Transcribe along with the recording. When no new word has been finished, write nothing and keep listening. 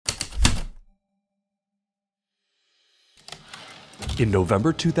In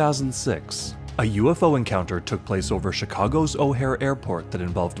November 2006, a UFO encounter took place over Chicago's O'Hare Airport that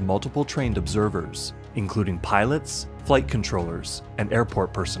involved multiple trained observers, including pilots, flight controllers, and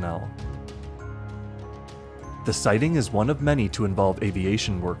airport personnel. The sighting is one of many to involve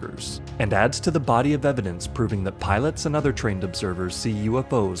aviation workers, and adds to the body of evidence proving that pilots and other trained observers see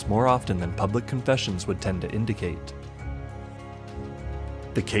UFOs more often than public confessions would tend to indicate.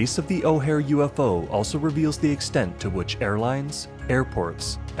 The case of the O'Hare UFO also reveals the extent to which airlines,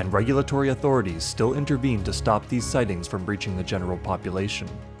 airports, and regulatory authorities still intervene to stop these sightings from reaching the general population.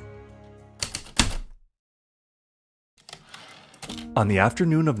 On the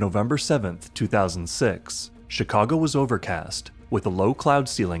afternoon of November 7, 2006, Chicago was overcast, with a low cloud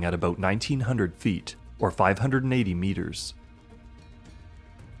ceiling at about 1,900 feet, or 580 meters.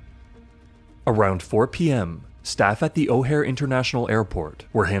 Around 4 p.m., staff at the O'Hare International Airport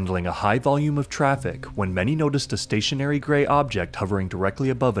were handling a high volume of traffic when many noticed a stationary gray object hovering directly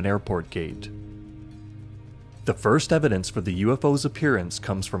above an airport gate. The first evidence for the UFO's appearance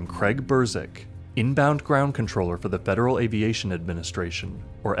comes from Craig Burzik, inbound ground controller for the Federal Aviation Administration,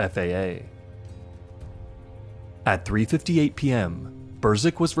 or FAA. At 3:58 p.m.,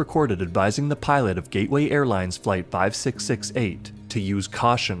 Burzik was recorded advising the pilot of Gateway Airlines Flight 5668 to use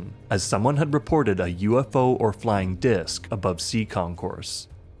caution, as someone had reported a UFO or flying disc above C concourse.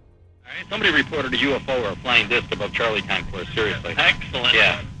 All right, somebody reported a UFO or a flying disc above Charlie concourse, seriously. Excellent.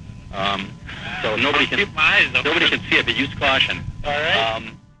 Yeah. So nobody can see it, but use caution. All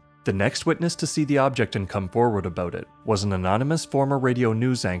right. The next witness to see the object and come forward about it was an anonymous former radio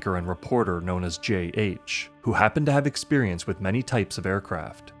news anchor and reporter known as J.H., who happened to have experience with many types of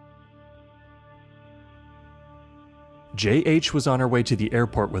aircraft. J.H. was on her way to the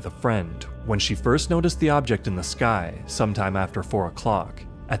airport with a friend when she first noticed the object in the sky sometime after 4 o'clock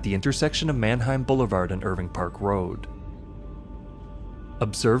at the intersection of Mannheim Boulevard and Irving Park Road.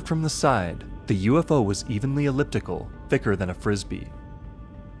 Observed from the side, the UFO was evenly elliptical, thicker than a frisbee.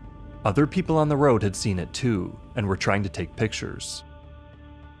 Other people on the road had seen it too, and were trying to take pictures.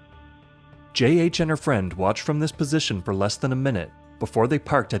 J.H. and her friend watched from this position for less than a minute before they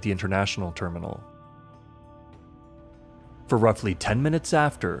parked at the international terminal. For roughly 10 minutes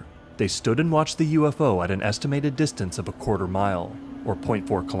after, they stood and watched the UFO at an estimated distance of a quarter mile, or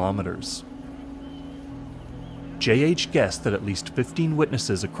 0.4 kilometers. J.H. guessed that at least 15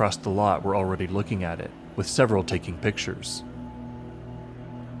 witnesses across the lot were already looking at it, with several taking pictures.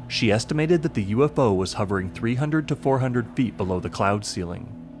 She estimated that the UFO was hovering 300 to 400 feet below the cloud ceiling.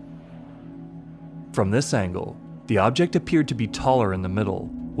 From this angle, the object appeared to be taller in the middle,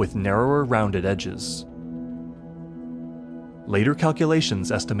 with narrower rounded edges. Later calculations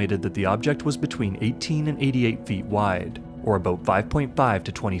estimated that the object was between 18 and 88 feet wide, or about 5.5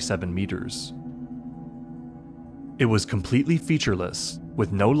 to 27 meters. It was completely featureless,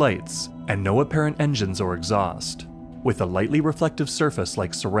 with no lights and no apparent engines or exhaust, with a lightly reflective surface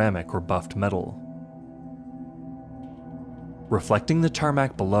like ceramic or buffed metal. Reflecting the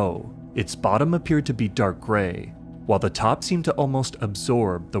tarmac below, its bottom appeared to be dark gray, while the top seemed to almost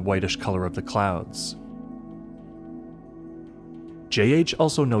absorb the whitish color of the clouds. J.H.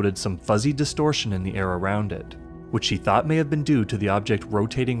 also noted some fuzzy distortion in the air around it, which she thought may have been due to the object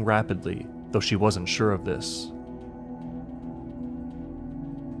rotating rapidly, though she wasn't sure of this.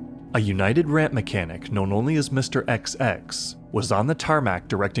 A United ramp mechanic known only as Mr. XX was on the tarmac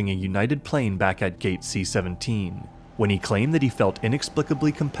directing a United plane back at gate C-17 when he claimed that he felt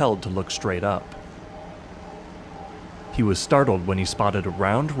inexplicably compelled to look straight up. He was startled when he spotted a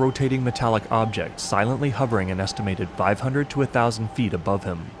round, rotating metallic object silently hovering an estimated 500 to 1,000 feet above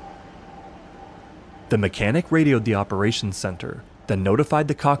him. The mechanic radioed the operations center, then notified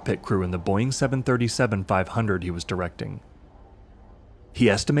the cockpit crew in the Boeing 737-500 he was directing. He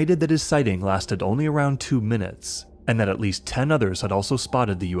estimated that his sighting lasted only around 2 minutes, and that at least 10 others had also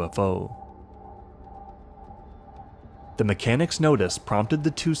spotted the UFO. The mechanic's notice prompted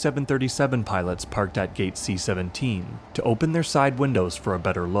the 2 737 pilots parked at gate C-17 to open their side windows for a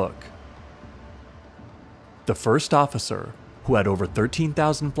better look. The first officer, who had over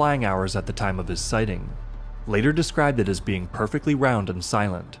 13,000 flying hours at the time of his sighting, later described it as being perfectly round and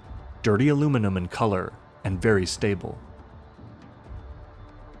silent, dirty aluminum in color, and very stable.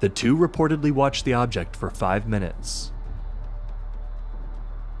 The two reportedly watched the object for 5 minutes.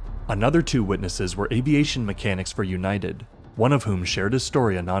 Another 2 witnesses were aviation mechanics for United, one of whom shared his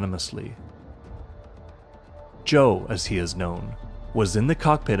story anonymously. Joe, as he is known, was in the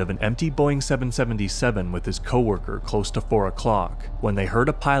cockpit of an empty Boeing 777 with his coworker close to 4 o'clock when they heard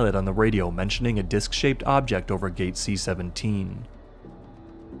a pilot on the radio mentioning a disc-shaped object over gate C-17.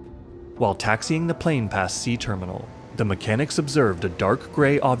 While taxiing the plane past C Terminal, The mechanics observed a dark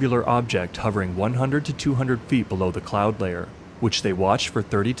gray ovular object hovering 100 to 200 feet below the cloud layer, which they watched for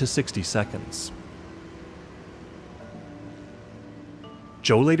 30 to 60 seconds.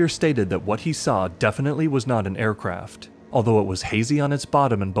 Joe later stated that what he saw definitely was not an aircraft, although it was hazy on its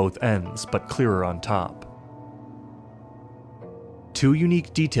bottom and both ends, but clearer on top. Two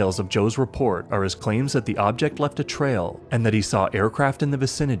unique details of Joe's report are his claims that the object left a trail and that he saw aircraft in the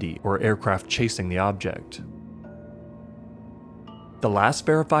vicinity or aircraft chasing the object. The last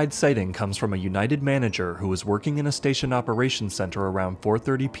verified sighting comes from a United manager who was working in a station operations center around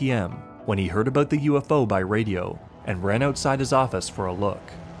 4:30 p.m. when he heard about the UFO by radio and ran outside his office for a look.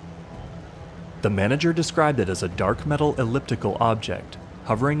 The manager described it as a dark metal elliptical object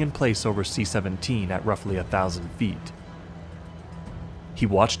hovering in place over C-17 at roughly 1,000 feet. He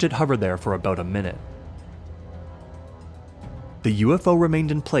watched it hover there for about a minute. The UFO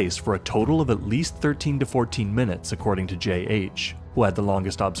remained in place for a total of at least 13 to 14 minutes according to J.H., who had the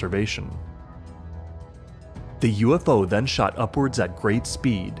longest observation. The UFO then shot upwards at great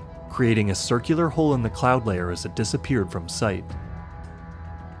speed, creating a circular hole in the cloud layer as it disappeared from sight.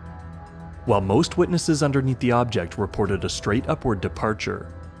 While most witnesses underneath the object reported a straight upward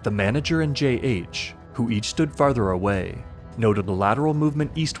departure, the manager and J.H., who each stood farther away, noted a lateral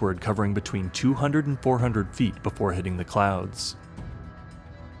movement eastward covering between 200 and 400 feet before hitting the clouds.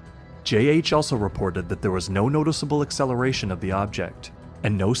 J.H. also reported that there was no noticeable acceleration of the object,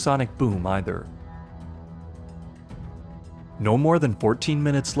 and no sonic boom either. No more than 14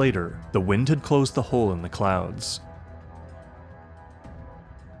 minutes later, the wind had closed the hole in the clouds.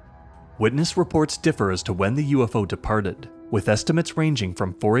 Witness reports differ as to when the UFO departed, with estimates ranging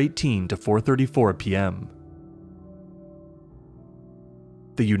from 4:18 to 4:34 p.m.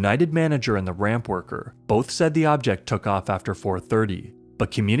 The United manager and the ramp worker both said the object took off after 4:30, but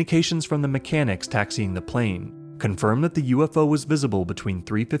communications from the mechanics taxiing the plane confirmed that the UFO was visible between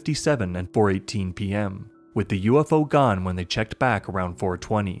 3:57 and 4:18 p.m., with the UFO gone when they checked back around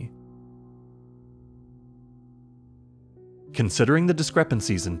 4:20. Considering the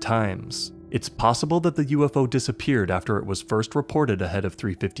discrepancies in times, it's possible that the UFO disappeared after it was first reported ahead of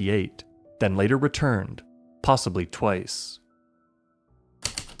 3:58, then later returned, possibly twice.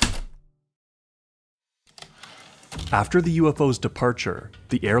 After the UFO's departure,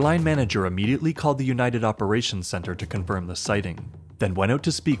 the airline manager immediately called the United Operations Center to confirm the sighting, then went out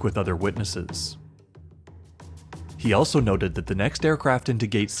to speak with other witnesses. He also noted that the next aircraft into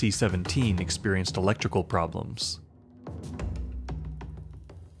gate C-17 experienced electrical problems.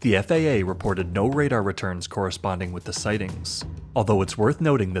 The FAA reported no radar returns corresponding with the sightings, although it's worth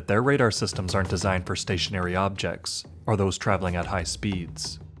noting that their radar systems aren't designed for stationary objects, or those traveling at high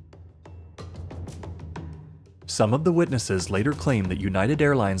speeds. Some of the witnesses later claimed that United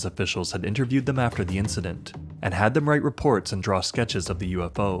Airlines officials had interviewed them after the incident, and had them write reports and draw sketches of the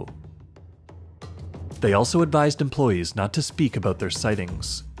UFO. They also advised employees not to speak about their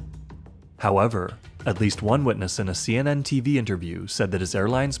sightings. However, at least one witness in a CNN TV interview said that his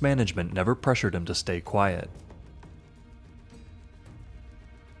airline's management never pressured him to stay quiet.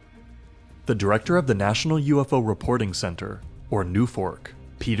 The director of the National UFO Reporting Center, or NUFORC,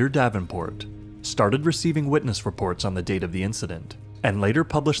 Peter Davenport, started receiving witness reports on the date of the incident, and later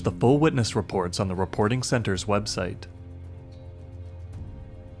published the full witness reports on the reporting center's website.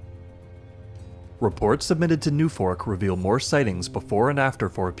 Reports submitted to NUFORC reveal more sightings before and after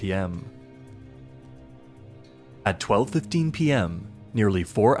 4 p.m. At 12:15 p.m., nearly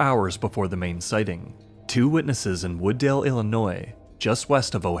 4 hours before the main sighting, two witnesses in Wooddale, Illinois, just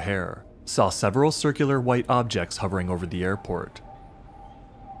west of O'Hare, saw several circular white objects hovering over the airport.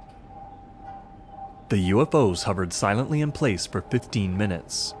 The UFOs hovered silently in place for 15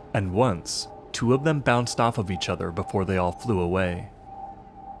 minutes, and once, two of them bounced off of each other before they all flew away.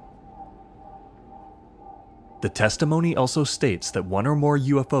 The testimony also states that one or more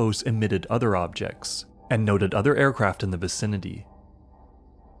UFOs emitted other objects, and noted other aircraft in the vicinity.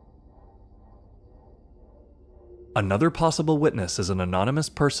 Another possible witness is an anonymous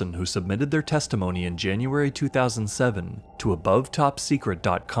person who submitted their testimony in January 2007 to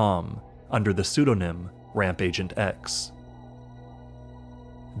AboveTopSecret.com under the pseudonym Ramp Agent X.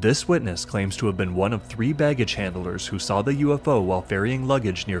 This witness claims to have been one of 3 baggage handlers who saw the UFO while ferrying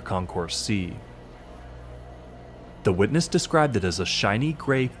luggage near Concourse C. The witness described it as a shiny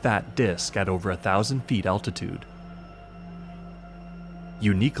gray fat disc at over 1,000 feet altitude.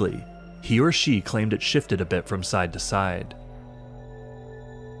 Uniquely, he or she claimed it shifted a bit from side to side.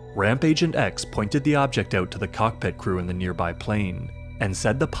 Ramp Agent X pointed the object out to the cockpit crew in the nearby plane, and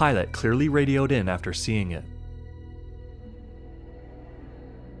said the pilot clearly radioed in after seeing it.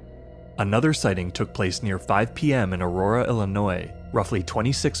 Another sighting took place near 5 p.m. in Aurora, Illinois, roughly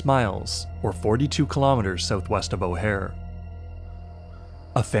 26 miles, or 42 kilometers southwest of O'Hare.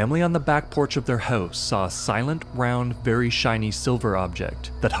 A family on the back porch of their house saw a silent, round, very shiny silver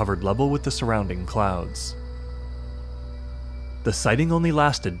object that hovered level with the surrounding clouds. The sighting only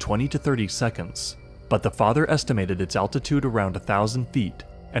lasted 20 to 30 seconds, but the father estimated its altitude around 1,000 feet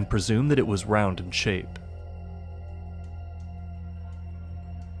and presumed that it was round in shape.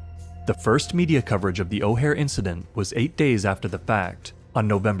 The first media coverage of the O'Hare incident was 8 days after the fact, on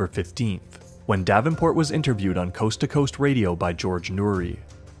November 15th, when Davenport was interviewed on Coast to Coast Radio by George Noory.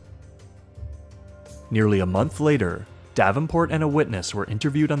 Nearly a month later, Davenport and a witness were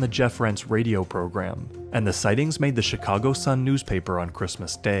interviewed on the Jeff Rense radio program, and the sightings made the Chicago Sun newspaper on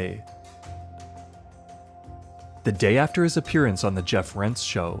Christmas Day. The day after his appearance on the Jeff Rense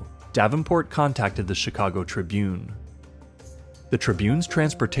show, Davenport contacted the Chicago Tribune. The Tribune's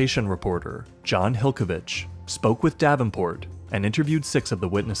transportation reporter, John Hilkovich, spoke with Davenport and interviewed 6 of the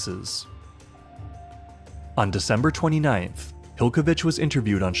witnesses. On December 29th, Hilkovich was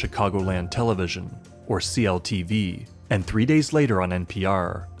interviewed on Chicagoland Television, or CLTV, and 3 days later on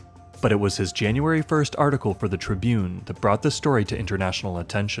NPR, but it was his January 1st article for the Tribune that brought the story to international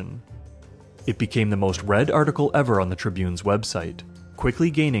attention. It became the most read article ever on the Tribune's website, quickly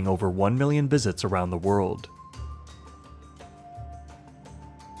gaining over 1 million visits around the world.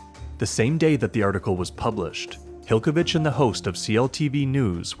 The same day that the article was published, Hilkovich and the host of CLTV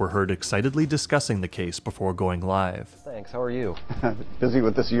News were heard excitedly discussing the case before going live. Thanks, how are you? Busy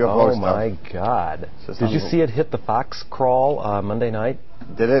with this UFO stuff. Oh my God. Did you see it hit the Fox crawl Monday night?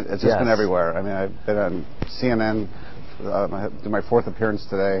 Did it? It's just been everywhere. I mean, I've been on CNN, my 4th appearance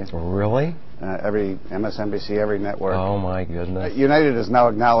today. Really? Every MSNBC, every network. Oh my goodness. United is now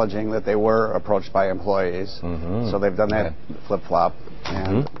acknowledging that they were approached by employees, so they've done that flip-flop.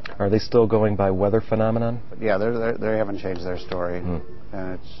 And Are they still going by weather phenomenon? Yeah, they haven't changed their story,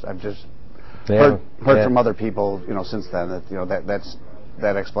 and I've just heard from other people, since then that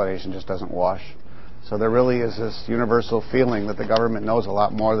that explanation just doesn't wash. So there really is this universal feeling that the government knows a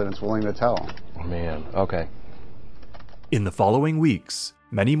lot more than it's willing to tell. Oh, man, okay. In the following weeks,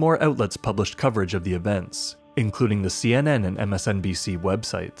 many more outlets published coverage of the events, including the CNN and MSNBC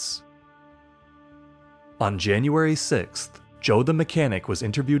websites. On January 6th, Joe the Mechanic was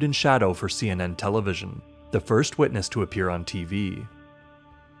interviewed in shadow for CNN television, the first witness to appear on TV.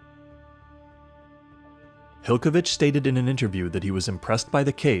 Hilkovich stated in an interview that he was impressed by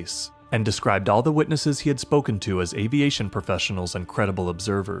the case and described all the witnesses he had spoken to as aviation professionals and credible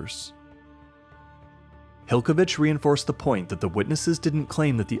observers. Hilkovich reinforced the point that the witnesses didn't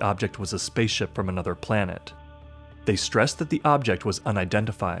claim that the object was a spaceship from another planet. They stressed that the object was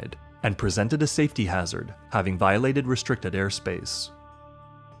unidentified and presented a safety hazard, having violated restricted airspace.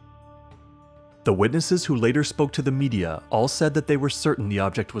 The witnesses who later spoke to the media all said that they were certain the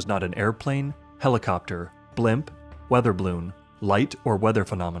object was not an airplane, helicopter, blimp, weather balloon, light or weather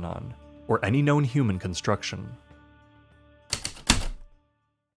phenomenon, or any known human construction.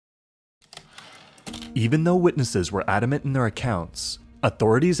 Even though witnesses were adamant in their accounts,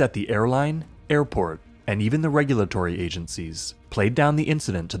 authorities at the airline, airport, and even the regulatory agencies played down the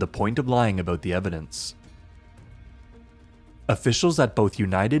incident to the point of lying about the evidence. Officials at both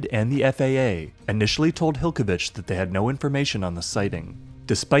United and the FAA initially told Hilkovich that they had no information on the sighting,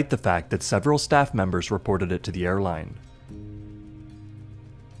 despite the fact that several staff members reported it to the airline.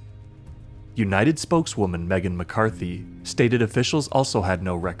 United spokeswoman Megan McCarthy stated officials also had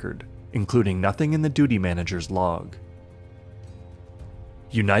no record, including nothing in the duty manager's log.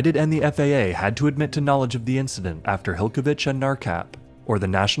 United and the FAA had to admit to knowledge of the incident after Hilkovich and NARCAP, or the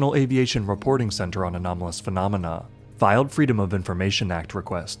National Aviation Reporting Center on Anomalous Phenomena, filed Freedom of Information Act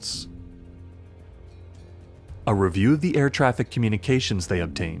requests. A review of the air traffic communications they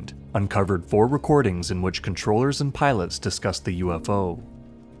obtained uncovered 4 recordings in which controllers and pilots discussed the UFO.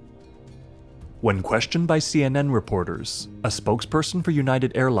 When questioned by CNN reporters, a spokesperson for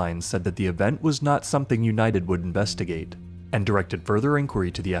United Airlines said that the event was not something United would investigate, and directed further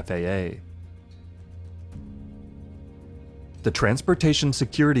inquiry to the FAA. The Transportation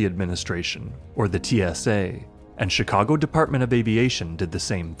Security Administration, or the TSA, and Chicago Department of Aviation did the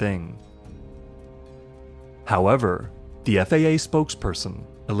same thing. However, the FAA spokesperson,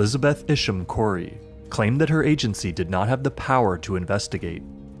 Elizabeth Isham Corey, claimed that her agency did not have the power to investigate.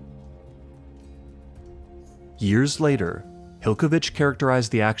 Years later, Hilkovich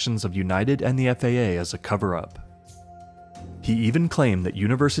characterized the actions of United and the FAA as a cover-up. He even claimed that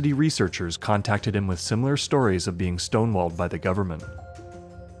university researchers contacted him with similar stories of being stonewalled by the government.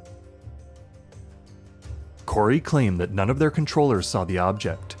 Corey claimed that none of their controllers saw the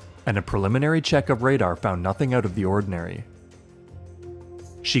object, and a preliminary check of radar found nothing out of the ordinary.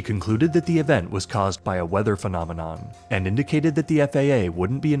 She concluded that the event was caused by a weather phenomenon, and indicated that the FAA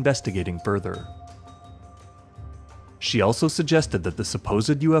wouldn't be investigating further. She also suggested that the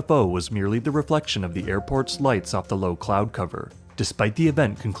supposed UFO was merely the reflection of the airport's lights off the low cloud cover, despite the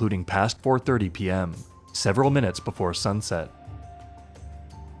event concluding past 4:30 p.m., several minutes before sunset.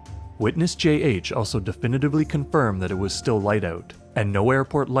 Witness JH also definitively confirmed that it was still light out, and no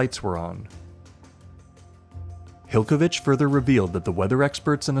airport lights were on. Hilkovich further revealed that the weather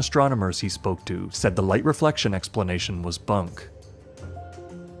experts and astronomers he spoke to said the light reflection explanation was bunk.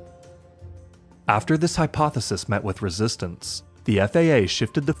 After this hypothesis met with resistance, the FAA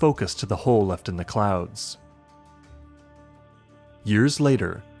shifted the focus to the hole left in the clouds. Years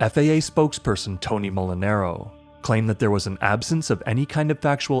later, FAA spokesperson Tony Molinaro claimed that there was an absence of any kind of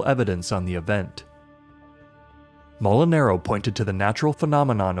factual evidence on the event. Molinaro pointed to the natural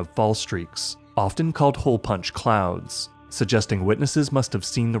phenomenon of fall streaks, often called hole punch clouds, suggesting witnesses must have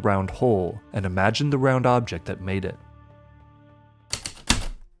seen the round hole and imagined the round object that made it.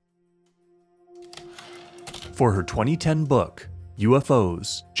 For her 2010 book,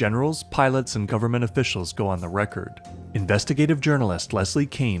 UFOs, Generals, Pilots, and Government Officials Go on the Record, investigative journalist Leslie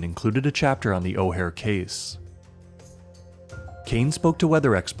Kean included a chapter on the O'Hare case. Kean spoke to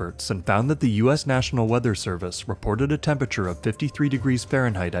weather experts and found that the U.S. National Weather Service reported a temperature of 53 degrees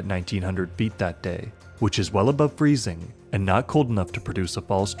Fahrenheit at 1900 feet that day, which is well above freezing and not cold enough to produce a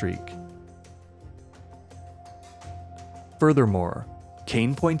fall streak. Furthermore,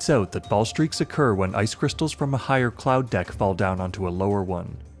 Kean points out that fall streaks occur when ice crystals from a higher cloud deck fall down onto a lower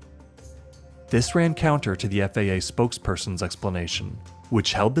one. This ran counter to the FAA spokesperson's explanation,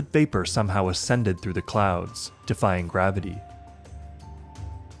 which held that vapor somehow ascended through the clouds, defying gravity.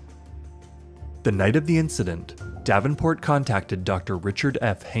 The night of the incident, Davenport contacted Dr. Richard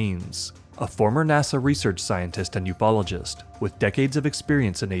F. Haynes, a former NASA research scientist and ufologist with decades of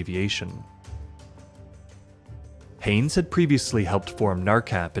experience in aviation. Haynes had previously helped form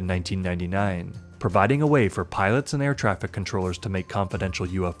NARCAP in 1999, providing a way for pilots and air traffic controllers to make confidential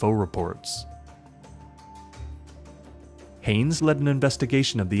UFO reports. Haynes led an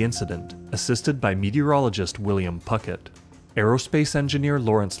investigation of the incident, assisted by meteorologist William Puckett, aerospace engineer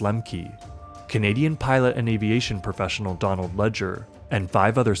Lawrence Lemke, Canadian pilot and aviation professional Donald Ledger, and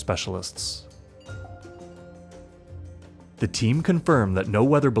 5 other specialists. The team confirmed that no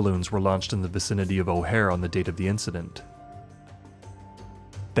weather balloons were launched in the vicinity of O'Hare on the date of the incident.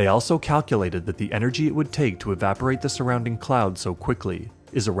 They also calculated that the energy it would take to evaporate the surrounding cloud so quickly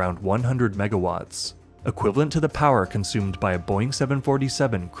is around 100 megawatts, equivalent to the power consumed by a Boeing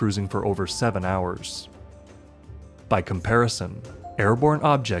 747 cruising for over 7 hours. By comparison, airborne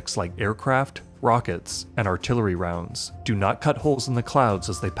objects like aircraft, rockets, and artillery rounds do not cut holes in the clouds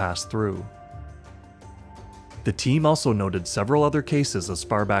as they pass through. The team also noted several other cases as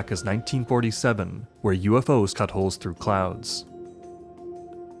far back as 1947 where UFOs cut holes through clouds.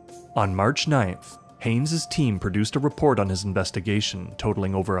 On March 9th, Haynes' team produced a report on his investigation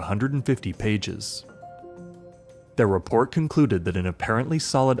totaling over 150 pages. Their report concluded that an apparently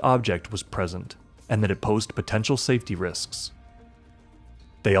solid object was present and that it posed potential safety risks.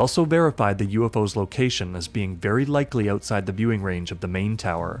 They also verified the UFO's location as being very likely outside the viewing range of the main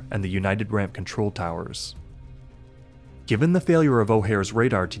tower and the United Ramp control towers. Given the failure of O'Hare's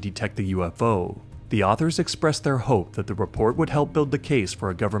radar to detect the UFO, the authors expressed their hope that the report would help build the case for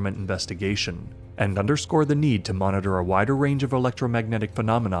a government investigation, and underscore the need to monitor a wider range of electromagnetic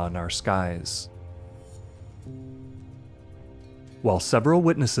phenomena in our skies. While several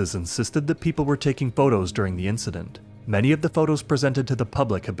witnesses insisted that people were taking photos during the incident, many of the photos presented to the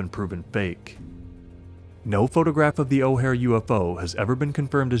public have been proven fake. No photograph of the O'Hare UFO has ever been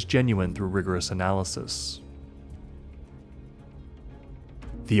confirmed as genuine through rigorous analysis.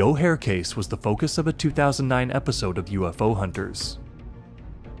 The O'Hare case was the focus of a 2009 episode of UFO Hunters.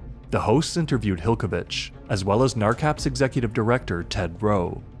 The hosts interviewed Hilkovich, as well as NARCAP's executive director Ted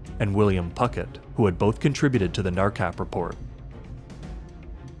Rowe, and William Puckett, who had both contributed to the NARCAP report.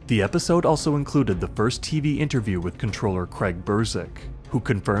 The episode also included the first TV interview with controller Craig Berzik, who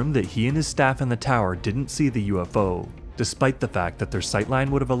confirmed that he and his staff in the tower didn't see the UFO, despite the fact that their sightline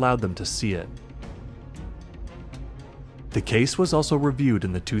would have allowed them to see it. The case was also reviewed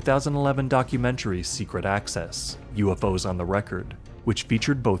in the 2011 documentary Secret Access, UFOs on the Record, which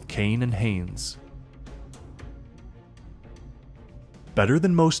featured both Kean and Haynes. Better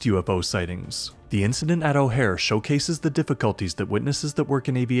than most UFO sightings, the incident at O'Hare showcases the difficulties that witnesses that work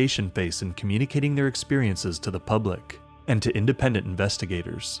in aviation face in communicating their experiences to the public, and to independent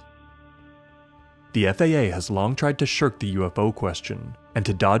investigators. The FAA has long tried to shirk the UFO question and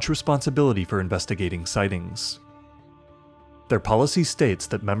to dodge responsibility for investigating sightings. Their policy states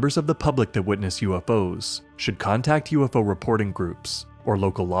that members of the public that witness UFOs should contact UFO reporting groups or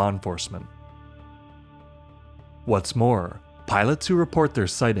local law enforcement. What's more, pilots who report their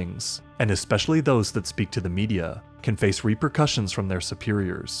sightings, and especially those that speak to the media, can face repercussions from their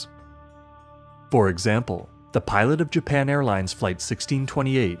superiors. For example, the pilot of Japan Airlines Flight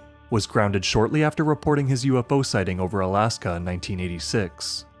 1628 was grounded shortly after reporting his UFO sighting over Alaska in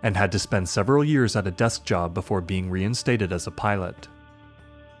 1986, and had to spend several years at a desk job before being reinstated as a pilot.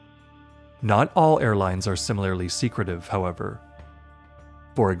 Not all airlines are similarly secretive, however.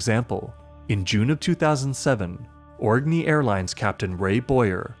 For example, in June of 2007, Orkney Airlines captain Ray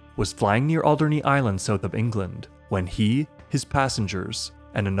Boyer was flying near Alderney Island south of England when he, his passengers,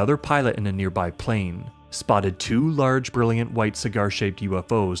 and another pilot in a nearby plane spotted two large brilliant white cigar-shaped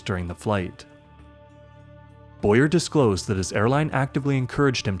UFOs during the flight. Boyer disclosed that his airline actively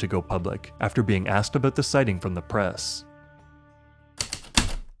encouraged him to go public after being asked about the sighting from the press.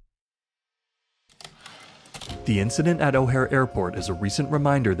 The incident at O'Hare Airport is a recent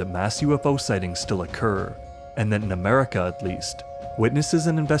reminder that mass UFO sightings still occur, and that in America at least, witnesses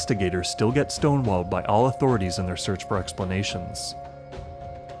and investigators still get stonewalled by all authorities in their search for explanations.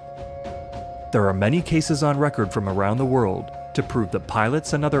 There are many cases on record from around the world to prove that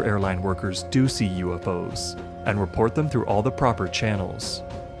pilots and other airline workers do see UFOs, and report them through all the proper channels.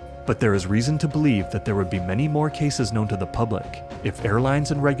 But there is reason to believe that there would be many more cases known to the public if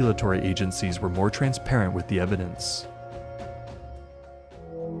airlines and regulatory agencies were more transparent with the evidence.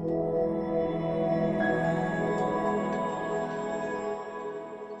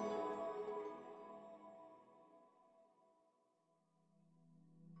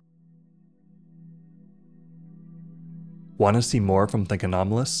 Want to see more from Think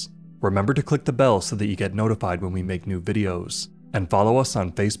Anomalous? Remember to click the bell so that you get notified when we make new videos, and follow us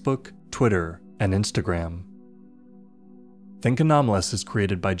on Facebook, Twitter, and Instagram. Think Anomalous is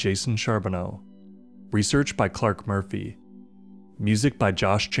created by Jason Charbonneau. Research by Clark Murphy. Music by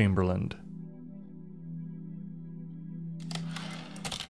Josh Chamberland.